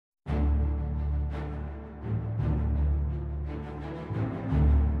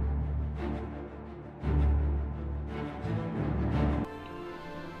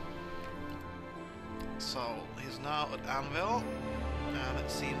So, he's now at Anvil, and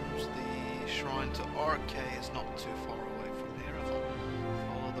it seems the shrine to Arkay is not too far away from here. If I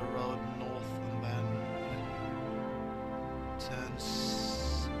follow the road north and then it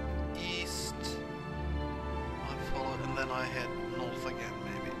turns east, I follow it and then I head north again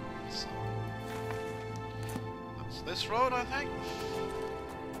maybe. So, that's this road, I think.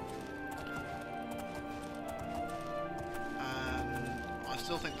 I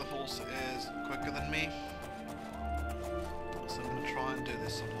still think the horse is quicker than me, so I'm going to try and do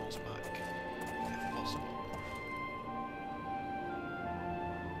this on horseback, if possible.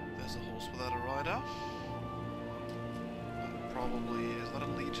 There's a horse without a rider. Probably, is that a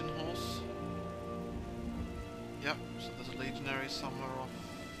Legion horse? Yep, so there's a legionary somewhere off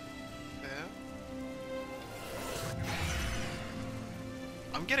there.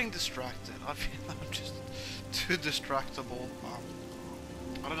 I'm getting distracted. I feel I'm just too distractible.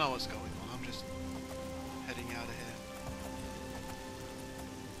 I don't know what's going on. I'm just heading out of here.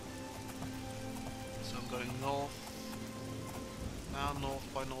 So I'm going north. Now north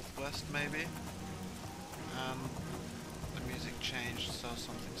by northwest maybe. And the music changed, so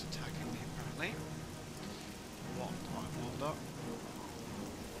something's attacking me apparently. What? I wonder.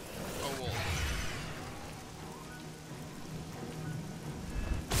 A wall.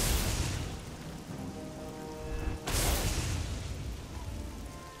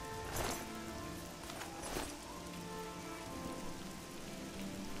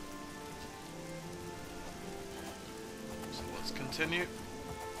 Continue.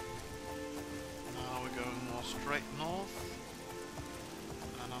 Now we're going more straight north,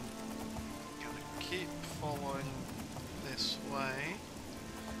 and I'm gonna keep following this way.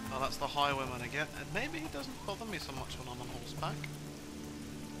 Oh, that's the highwayman again, and maybe he doesn't bother me so much when I'm on horseback.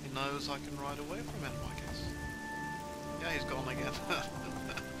 He knows I can ride away from him, I guess. Yeah, he's gone again.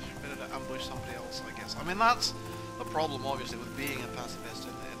 Ready to ambush somebody else, I guess. I mean, that's the problem, obviously, with being a pacifist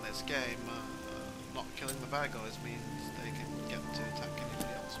in this game. Not killing the bad guys means they can get to attack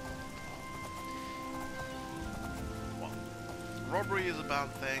anybody else. Well, robbery is a bad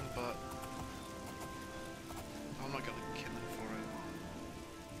thing, but I'm not going to kill him for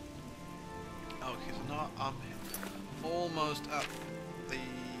it. Okay, so now I'm almost at the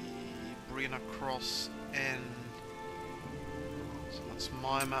Brina Cross Inn. So that's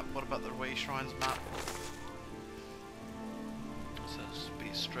my map. What about the Wayshrines map? It says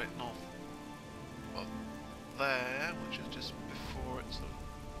be straight north. Well, there, which is just before it, so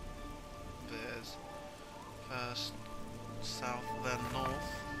there's first south, then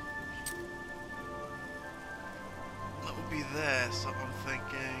north. That would be there, so I'm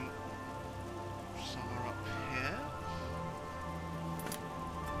thinking somewhere up here.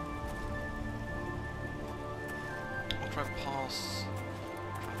 I'll try passing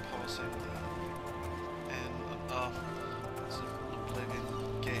the N and up. It's an Oblivion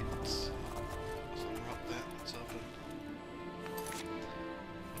gate. Up there, it's open.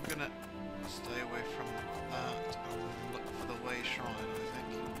 I'm gonna stay away from that and look for the way shrine, I think.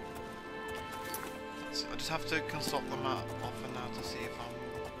 I just have to consult the map often now to see if I'm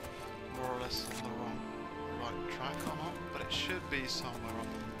more or less on the right track or not, but it should be somewhere up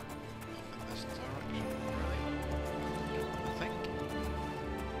in this direction, really. I think.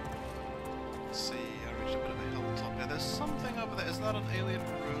 Let's see, I reached a bit of a hilltop here. There's something over there. Is that an alien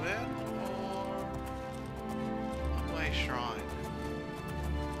ruin? Shrine.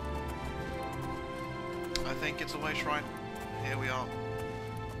 I think it's a way shrine. Here we are.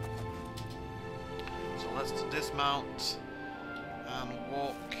 So let's dismount and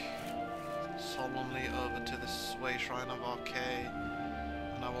walk solemnly over to this way shrine of Arkay,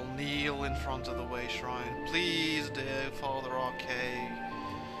 and I will kneel in front of the way shrine. Please, dear Father Arkay,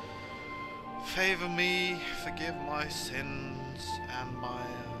 favor me, forgive my sins and my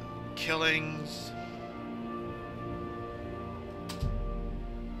killings.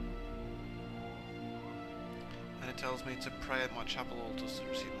 It tells me to pray at my chapel altars to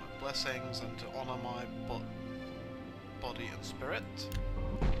receive my blessings and to honor my body and spirit.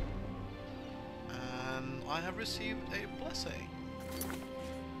 And I have received a blessing.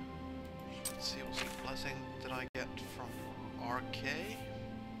 Let's see, what sort of blessing did I get from Arkay?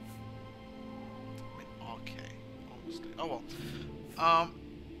 I mean, Arkay, honestly. Oh well. I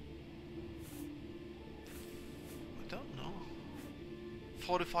don't know.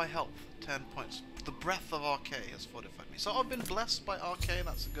 Fortify health, 10 points. The breath of Arkay has fortified me. So I've been blessed by Arkay,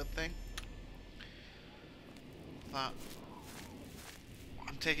 that's a good thing. That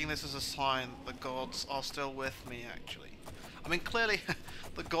I'm taking this as a sign the gods are still with me, actually. I mean, clearly,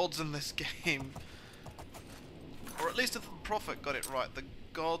 the gods in this game, or at least if the Prophet got it right, the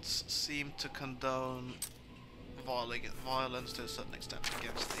gods seem to condone violence to a certain extent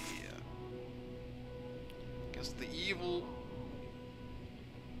against the evil.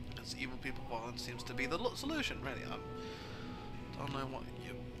 Against evil people, violence seems to be the solution. Really, I don't know what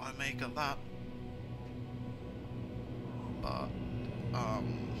I make of that, but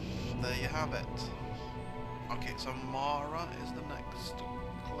there you have it. Okay, so Mara is the next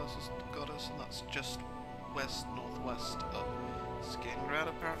closest goddess, and that's just west-northwest of Skingrad,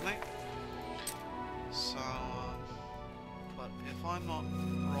 apparently. So, but if I'm not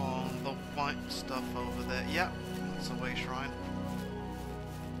wrong, the white stuff over there, yeah, that's a wayshrine.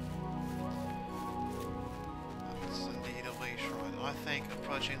 That's indeed a wayshrine. I think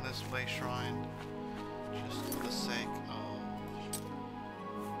approaching this wayshrine, just for the sake of,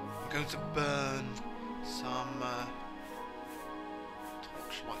 I'm going to burn some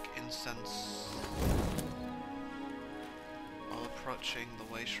torch-like incense while approaching the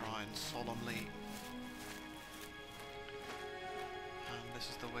wayshrine solemnly. And this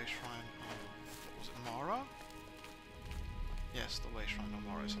is the wayshrine of, what was it, Mara? Yes, the wayshrine of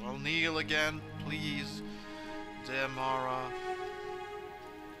Mara. So I'll kneel again, please, dear Mara.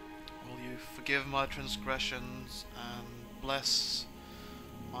 Will you forgive my transgressions and bless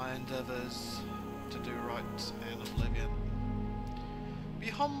my endeavours to do right in Oblivion. Be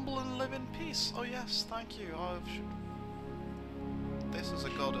humble and live in peace. Oh yes, thank you. This is a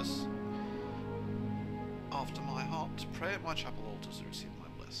goddess after my heart. Pray at my chapel altars to receive my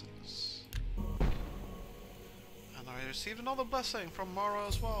blessings. And I received another blessing from Mara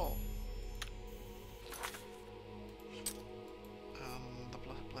as well. The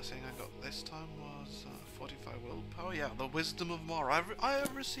blessing I got this time was 45 willpower. Yeah, the wisdom of Mara. I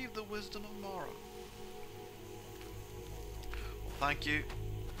have received the wisdom of Mara. Well, thank you.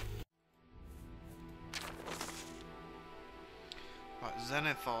 Right,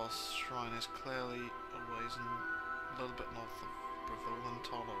 Zenithos Shrine is clearly a ways a little bit north of Breville, and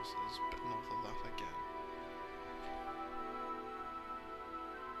Talos is a bit north of that again.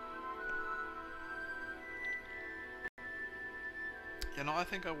 You know, I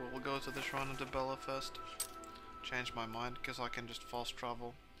think I will go to the Shrine of Dibella first. Change my mind, because I can just fast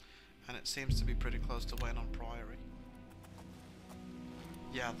travel. And it seems to be pretty close to Waynon Priory.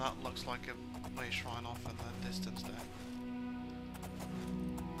 Yeah, that looks like a way shrine off in the distance there.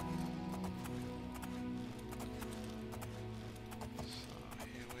 So,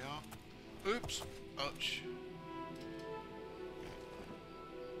 here we are. Oops! Ouch.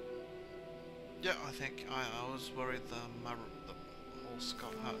 Yeah, I think I was worried the horse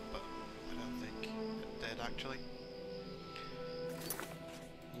got hurt, but I don't think it did actually.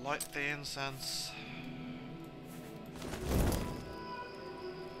 Light the incense.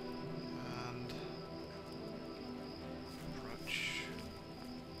 And approach.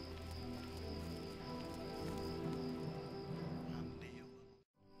 And kneel.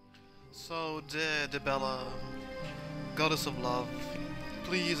 So, dear Dibella, goddess of love,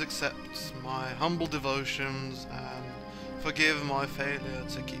 please accept my humble devotions and forgive my failure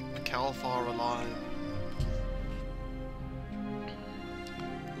to keep Kalthar alive.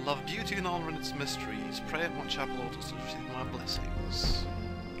 Love beauty and honor in its mysteries. Pray at my chapel altars to receive my blessings.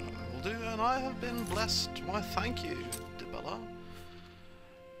 I will do, and I have been blessed. Why, thank you, Dibella.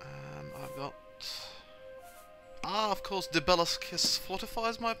 And I've got... Ah, of course, Dibella's kiss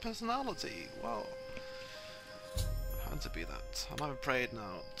fortifies my personality. Wow. Had to be that. And I've prayed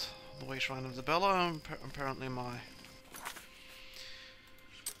now at the Wayshrine of Dibella, and apparently my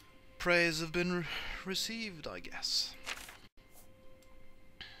prayers have been received, I guess.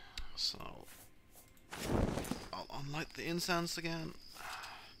 So, I'll unlight the incense again.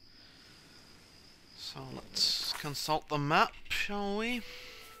 So let's consult the map, shall we?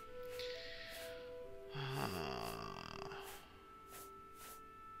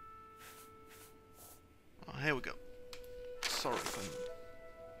 Oh, here we go. Sorry if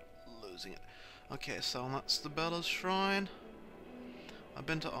I'm losing it. Okay, so that's the Bella's Shrine. I've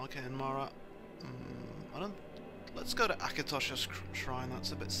been to Arkay and Mara. Let's go to Akatosh's Shrine.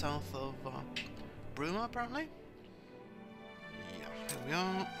 That's a bit south of Bruma, apparently. Yeah, here we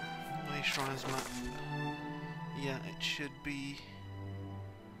are. Wayshrines map. Yeah, it should be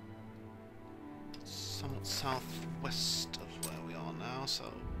somewhat southwest of where we are now, so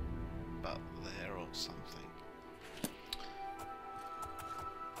about there or something.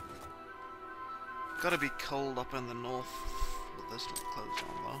 Gotta be cold up in the north with this little clothes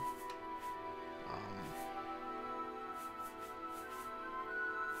on though.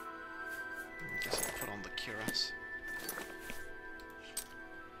 I guess I'll put on the cuirass.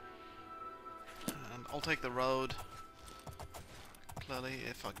 And I'll take the road particularly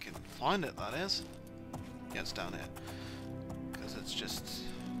if I can find it, that is. Yeah, it's down here. Because it's just...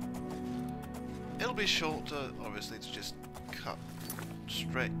 It'll be shorter, obviously, to just cut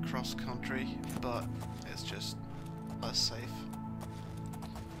straight cross country, but it's just less safe.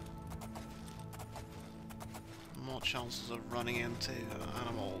 More chances of running into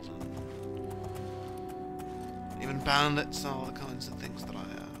animals and even bandits and all the kinds of things that I'd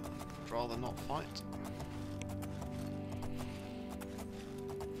rather not fight.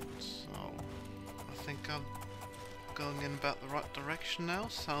 So, I think I'm going in about the right direction now,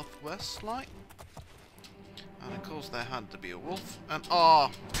 southwest like. And of course there had to be a wolf, and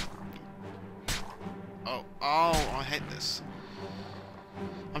oh, I hate this.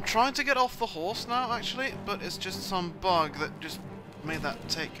 I'm trying to get off the horse now, actually, but it's just some bug that just made that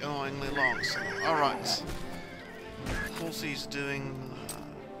take annoyingly long. So, alright. Horsey's doing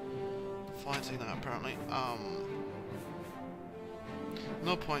fighting now, apparently.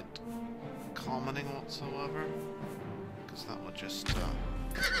 No point commenting whatsoever, because that would just...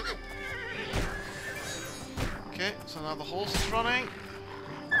 Okay, so now the horse is running,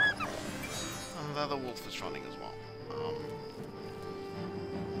 and the other wolf is running as well.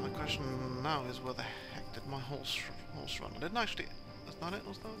 The question now is, where the heck did my horse run? I didn't actually... Is that it?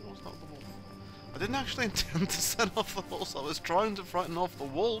 Was that the wolf? I didn't actually intend to set off the horse. I was trying to frighten off the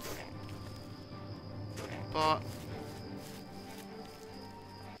wolf, but...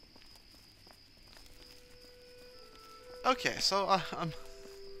 Okay, so I'm...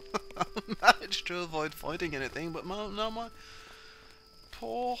 I managed to avoid fighting anything, but now my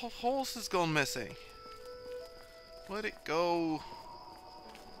poor horse has gone missing. Where'd it go?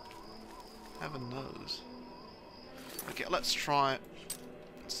 Heaven knows. Okay, let's try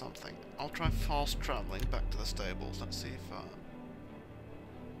something. I'll try fast traveling back to the stables. Let's see if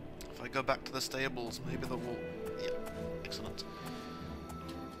I go back to the stables, maybe the wolf... Yeah, excellent.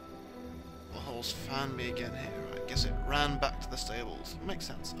 The horse found me again here. I guess it ran back to the stables. Makes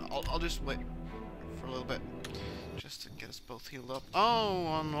sense. I'll just wait for a little bit, just to get us both healed up. Oh,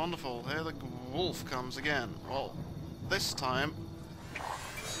 wonderful. Here the wolf comes again. Well, this time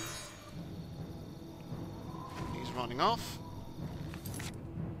he's running off.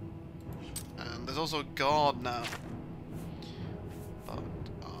 And there's also a guard now. But,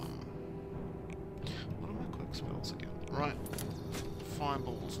 what are my quick spells again? Right.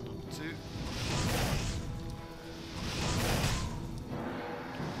 Fireballs number 2.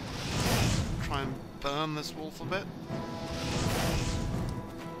 Try and burn this wolf a bit.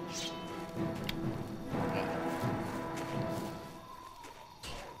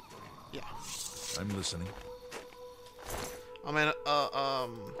 Yeah. I'm listening. I mean,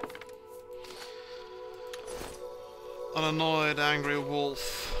 an annoyed, angry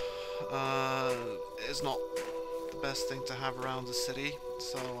wolf is not the best thing to have around the city,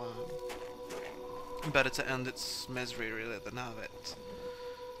 so better to end its misery really than have it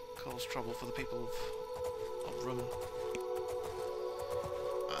cause trouble for the people of Rum.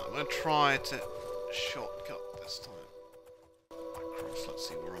 I'm going to try to shortcut this time. Across, let's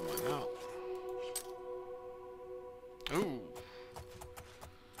see, where am I now? Ooh!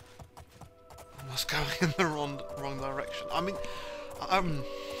 Almost going in the wrong direction. I mean,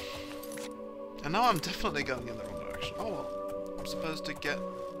 and now I'm definitely going in the wrong direction. Oh well, I'm supposed to get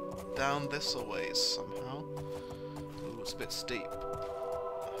down this a ways somehow. Ooh, it's a bit steep.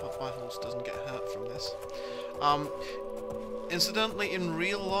 I hope my horse doesn't get hurt from this. Incidentally, in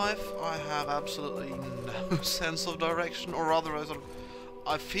real life, I have absolutely no sense of direction, or rather,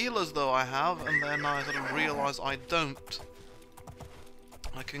 I feel as though I have, and then I sort of realise I don't.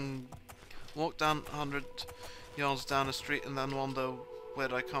 I can walk down 100 yards down the street and then wonder where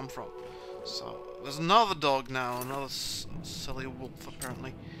did I come from. So, there's another dog now, another silly wolf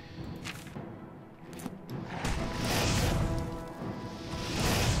apparently.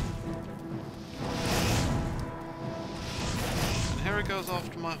 And here it goes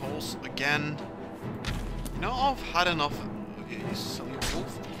after my horse again. You know, I've had enough of you, silly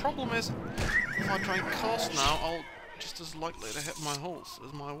wolf. The problem is, if I try and cast now, I'll just as likely to hit my horse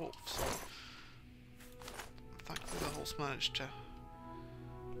as my wolf. So, thankfully the horse managed to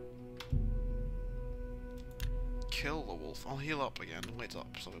kill the wolf. I'll heal up again, wait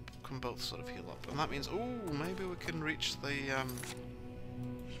up, so we can both sort of heal up. And that means, ooh, maybe we can reach the,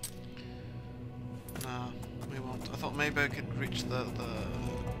 nah, we won't. I thought maybe I could reach the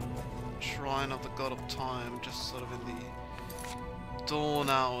Shrine of the God of Time, just sort of in the dawn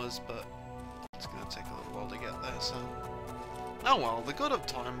hours, but it's gonna take a little while to get there, so... Oh well, the God of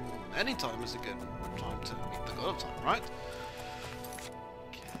Time, any time is a good time to meet the God of Time, right?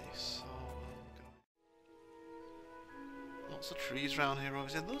 Okay, so... Oh, Lots of trees around here,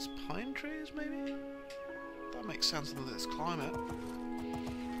 obviously. Are those pine trees, maybe? That makes sense in this climate.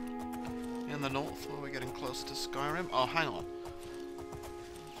 In the north, where we're getting closer to Skyrim. Oh, hang on.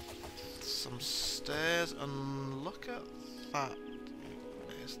 Some stairs, and look at that.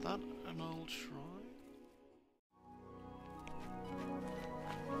 Is that an old shrine?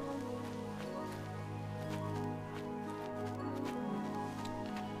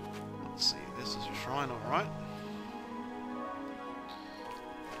 Let's see, this is a shrine, alright.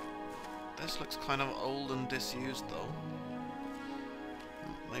 This looks kind of old and disused though.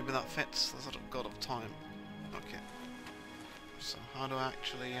 Maybe that fits the sort of god of time. Okay. So how do I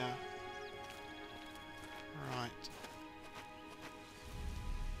actually right.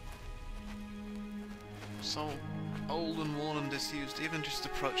 So old and worn and disused, even just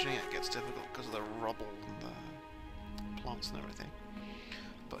approaching it gets difficult because of the rubble and the plants and everything.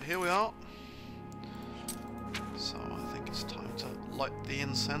 But here we are. So I think it's time to light the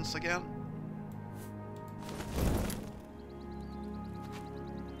incense again.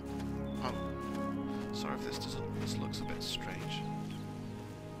 Oh, sorry if this looks a bit strange.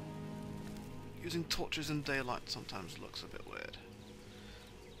 Using torches in daylight sometimes looks a bit weird.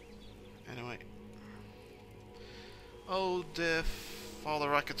 Anyway. Oh dear Father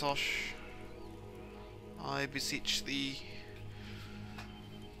Akatosh, I beseech thee,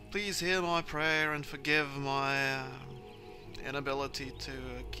 please hear my prayer and forgive my inability to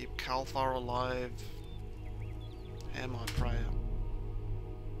keep Kalthar alive. Hear my prayer.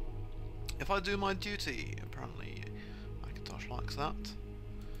 If I do my duty, apparently Akatosh likes that.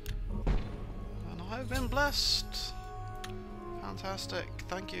 And I've been blessed. Fantastic,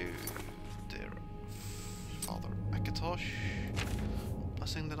 thank you, dear Father Akatosh. What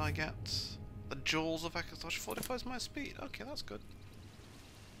blessing did I get? The jewels of Akatosh fortifies my speed. Okay, that's good.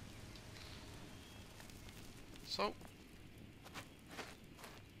 So,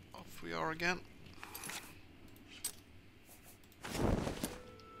 off we are again.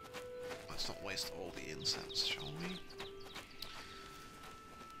 Let's not waste all the incense, shall we?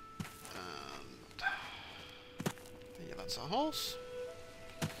 And yeah, that's our horse.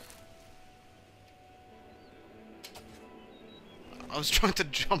 I was trying to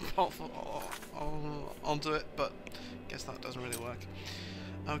jump off onto it, but guess that doesn't really work.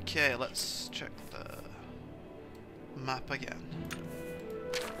 Okay, let's check the map again.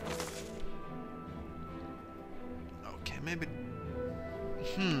 Okay, maybe...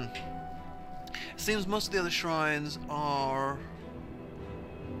 Seems most of the other shrines are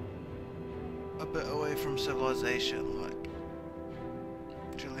a bit away from civilization, like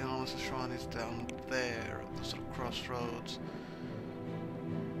Julianus' shrine is down there at the sort of crossroads.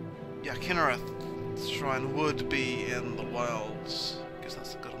 Yeah, Kinnereth's shrine would be in the wilds, because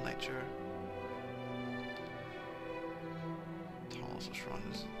that's the god of nature. Talos' shrine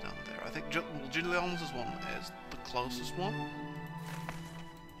is down there. I think Julianus' one is the closest one.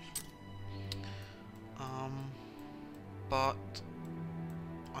 But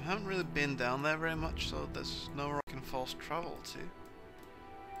I haven't really been down there very much, so there's nowhere I can fast travel to.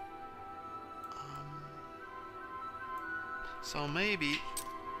 So maybe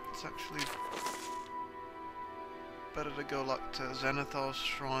it's actually better to go like to Zenithos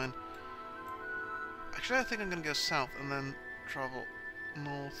shrine. Actually, I think I'm gonna go south and then travel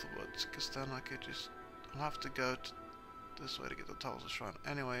northwards, because then I could just... I'll have to go to this way to get to Talos' shrine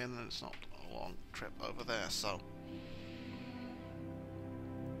anyway, and then it's not a long trip over there, so...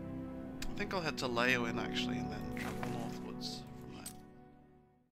 I think I'll head to Leowin actually, and then travel northwards.